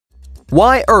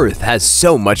Why Earth has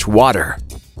so much water.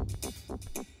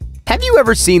 Have you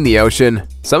ever seen the ocean?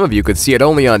 Some of you could see it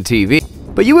only on TV,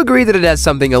 but you agree that it has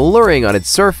something alluring on its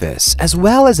surface as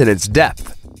well as in its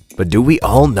depth. But do we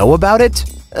all know about it?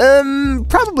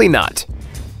 Probably not.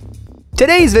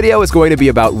 Today's video is going to be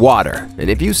about water, and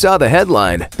if you saw the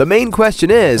headline, the main question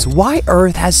is why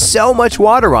Earth has so much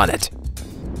water on it.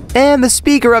 And the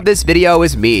speaker of this video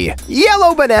is me,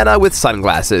 Yellow Banana with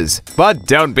sunglasses. But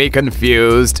don't be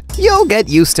confused, you'll get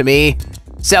used to me.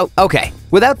 So, okay,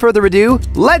 without further ado,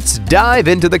 let's dive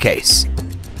into the case.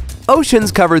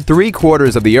 Oceans cover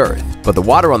 3/4 of the Earth, but the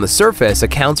water on the surface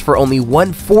accounts for only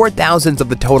 1/4000th of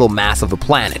the total mass of the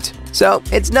planet, so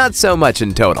it's not so much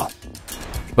in total.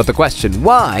 But the question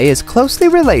why is closely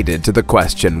related to the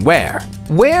question where.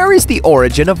 Where is the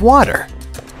origin of water?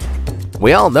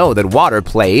 We all know that water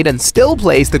played and still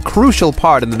plays the crucial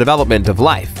part in the development of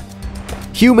life.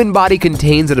 Human body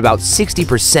contains it about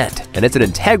 60%, and it's an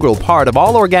integral part of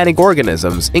all organic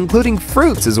organisms, including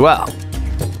fruits as well.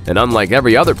 And unlike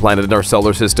every other planet in our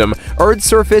solar system, Earth's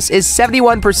surface is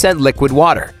 71% liquid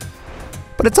water.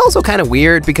 But it's also kind of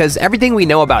weird because everything we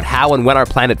know about how and when our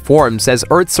planet formed says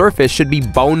Earth's surface should be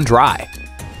bone dry.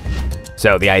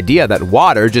 So the idea that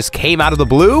water just came out of the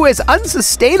blue is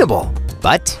unsustainable.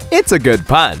 But it's a good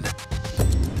pun.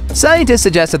 Scientists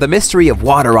suggest that the mystery of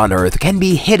water on Earth can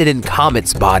be hidden in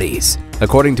comets' bodies.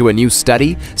 According to a new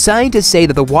study, scientists say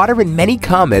that the water in many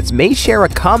comets may share a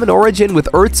common origin with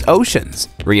Earth's oceans,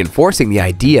 reinforcing the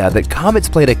idea that comets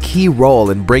played a key role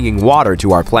in bringing water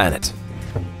to our planet.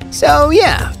 So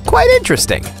yeah, quite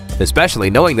interesting,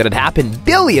 especially knowing that it happened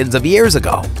billions of years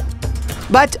ago.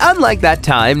 But unlike that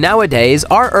time, nowadays,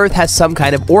 our Earth has some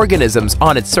kind of organisms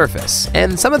on its surface,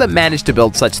 and some of them manage to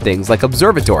build such things like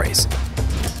observatories.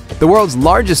 The world's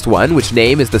largest one, which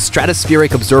name is the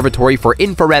Stratospheric Observatory for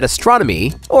Infrared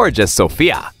Astronomy, or just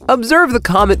SOFIA, observed the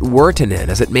comet Wirtanen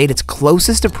as it made its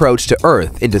closest approach to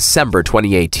Earth in December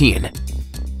 2018.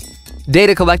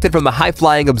 Data collected from the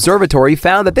high-flying observatory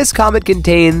found that this comet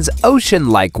contains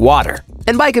ocean-like water.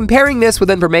 And by comparing this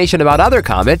with information about other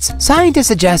comets, scientists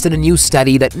suggested a new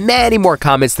study that many more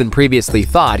comets than previously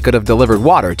thought could have delivered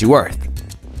water to Earth.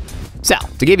 So,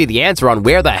 to give you the answer on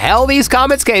where the hell these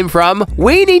comets came from,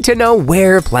 we need to know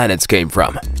where planets came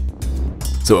from.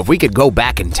 So if we could go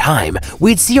back in time,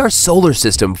 we'd see our solar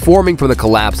system forming from the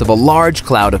collapse of a large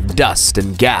cloud of dust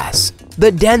and gas.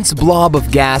 The dense blob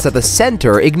of gas at the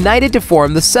center ignited to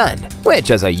form the sun, which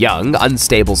as a young,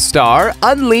 unstable star,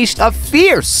 unleashed a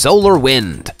fierce solar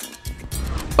wind.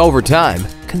 Over time,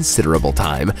 considerable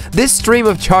time, this stream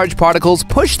of charged particles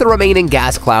pushed the remaining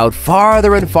gas cloud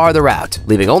farther and farther out,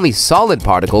 leaving only solid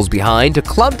particles behind to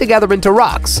clump together into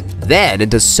rocks, then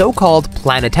into so-called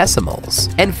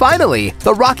planetesimals, and finally,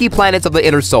 the rocky planets of the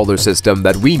inner solar system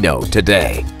that we know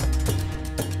today.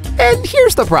 And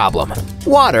here's the problem.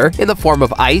 Water, in the form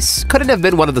of ice, couldn't have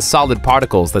been one of the solid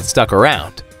particles that stuck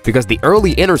around, because the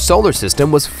early inner solar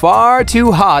system was far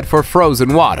too hot for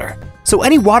frozen water. So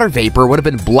any water vapor would have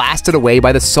been blasted away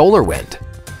by the solar wind.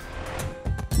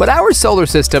 But our solar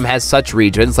system has such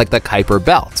regions like the Kuiper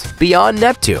belt, beyond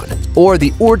Neptune, or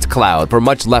the Oort cloud for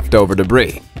much leftover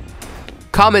debris.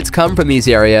 Comets come from these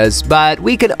areas, but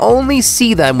we can only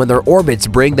see them when their orbits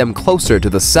bring them closer to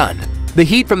the sun. The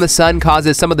heat from the sun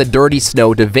causes some of the dirty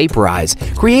snow to vaporize,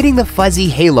 creating the fuzzy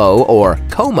halo or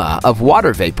coma of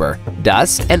water vapor,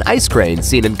 dust, and ice grains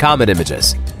seen in comet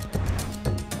images.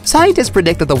 Scientists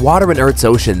predict that the water in Earth's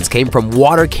oceans came from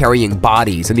water-carrying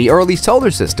bodies in the early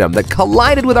solar system that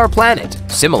collided with our planet,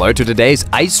 similar to today's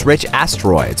ice-rich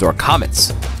asteroids or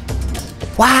comets.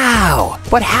 Wow!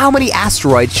 But how many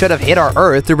asteroids should have hit our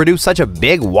Earth to produce such a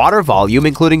big water volume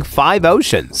including 5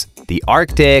 oceans? The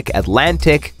Arctic,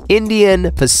 Atlantic,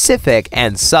 Indian, Pacific,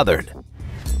 and Southern.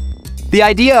 The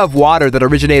idea of water that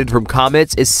originated from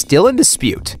comets is still in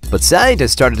dispute, but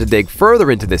scientists started to dig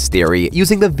further into this theory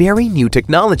using the very new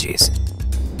technologies.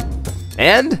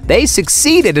 And they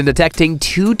succeeded in detecting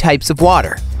 2 types of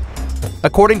water.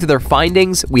 According to their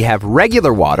findings, we have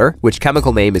regular water, which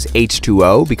chemical name is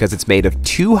H2O because it's made of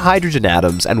 2 hydrogen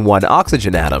atoms and 1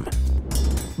 oxygen atom.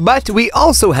 But we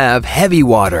also have heavy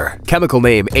water, chemical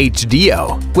name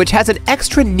HDO, which has an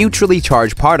extra neutrally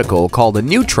charged particle called a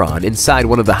neutron inside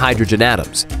one of the hydrogen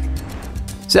atoms.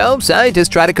 So scientists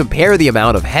try to compare the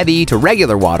amount of heavy to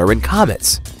regular water in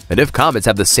comets. And if comets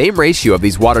have the same ratio of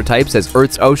these water types as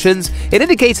Earth's oceans, it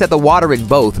indicates that the water in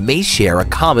both may share a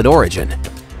common origin.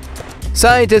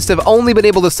 Scientists have only been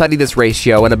able to study this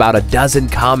ratio in about a dozen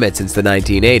comets since the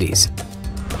 1980s.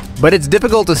 But it's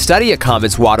difficult to study a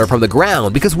comet's water from the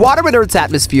ground because water in Earth's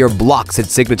atmosphere blocks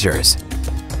its signatures.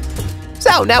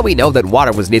 So now we know that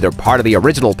water was neither part of the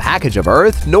original package of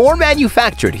Earth nor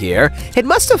manufactured here. It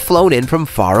must have flown in from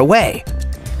far away,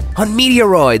 on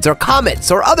meteoroids or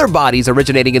comets or other bodies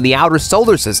originating in the outer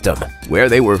solar system, where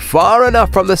they were far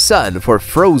enough from the sun for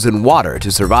frozen water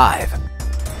to survive.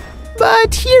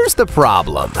 But here's the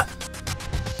problem.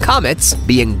 Comets,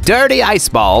 being dirty ice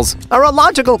balls, are a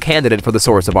logical candidate for the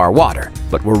source of our water,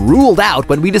 but were ruled out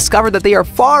when we discovered that they are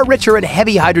far richer in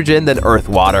heavy hydrogen than Earth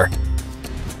water.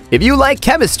 If you like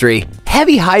chemistry,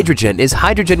 heavy hydrogen is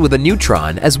hydrogen with a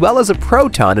neutron as well as a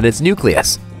proton in its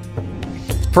nucleus.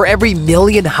 For every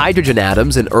million hydrogen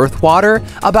atoms in Earth water,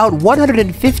 about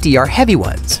 150 are heavy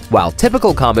ones, while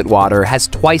typical comet water has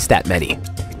twice that many.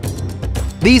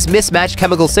 These mismatched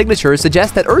chemical signatures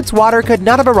suggest that Earth's water could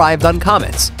not have arrived on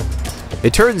comets.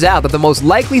 It turns out that the most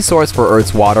likely source for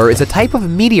Earth's water is a type of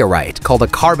meteorite called a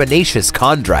carbonaceous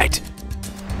chondrite.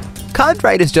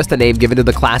 Chondrite is just a name given to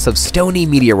the class of stony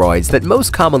meteoroids that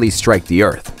most commonly strike the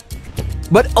Earth.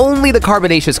 But only the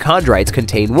carbonaceous chondrites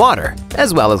contain water,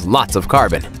 as well as lots of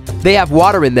carbon. They have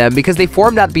water in them because they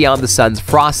formed out beyond the sun's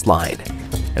frost line.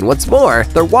 And what's more,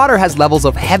 their water has levels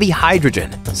of heavy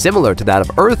hydrogen, similar to that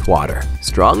of Earth water,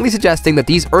 strongly suggesting that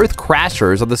these Earth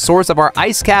crashers are the source of our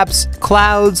ice caps,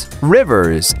 clouds,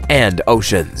 rivers, and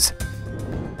oceans.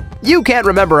 You can't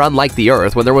remember, unlike the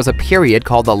Earth, when there was a period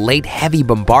called the Late Heavy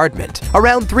Bombardment,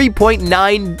 around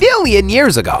 3.9 billion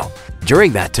years ago.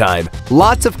 During that time,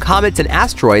 lots of comets and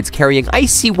asteroids carrying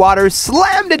icy water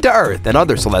slammed into Earth and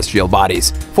other celestial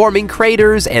bodies, forming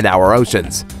craters and our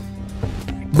oceans.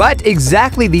 But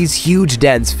exactly these huge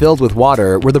dens filled with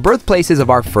water were the birthplaces of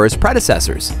our first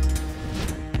predecessors.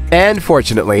 And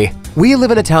fortunately, we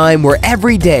live in a time where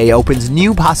every day opens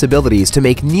new possibilities to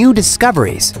make new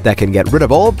discoveries that can get rid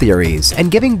of old theories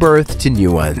and giving birth to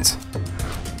new ones.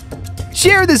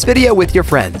 Share this video with your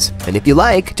friends, and if you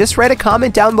like, just write a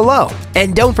comment down below.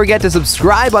 And don't forget to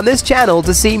subscribe on this channel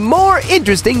to see more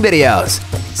interesting videos.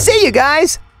 See you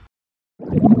guys!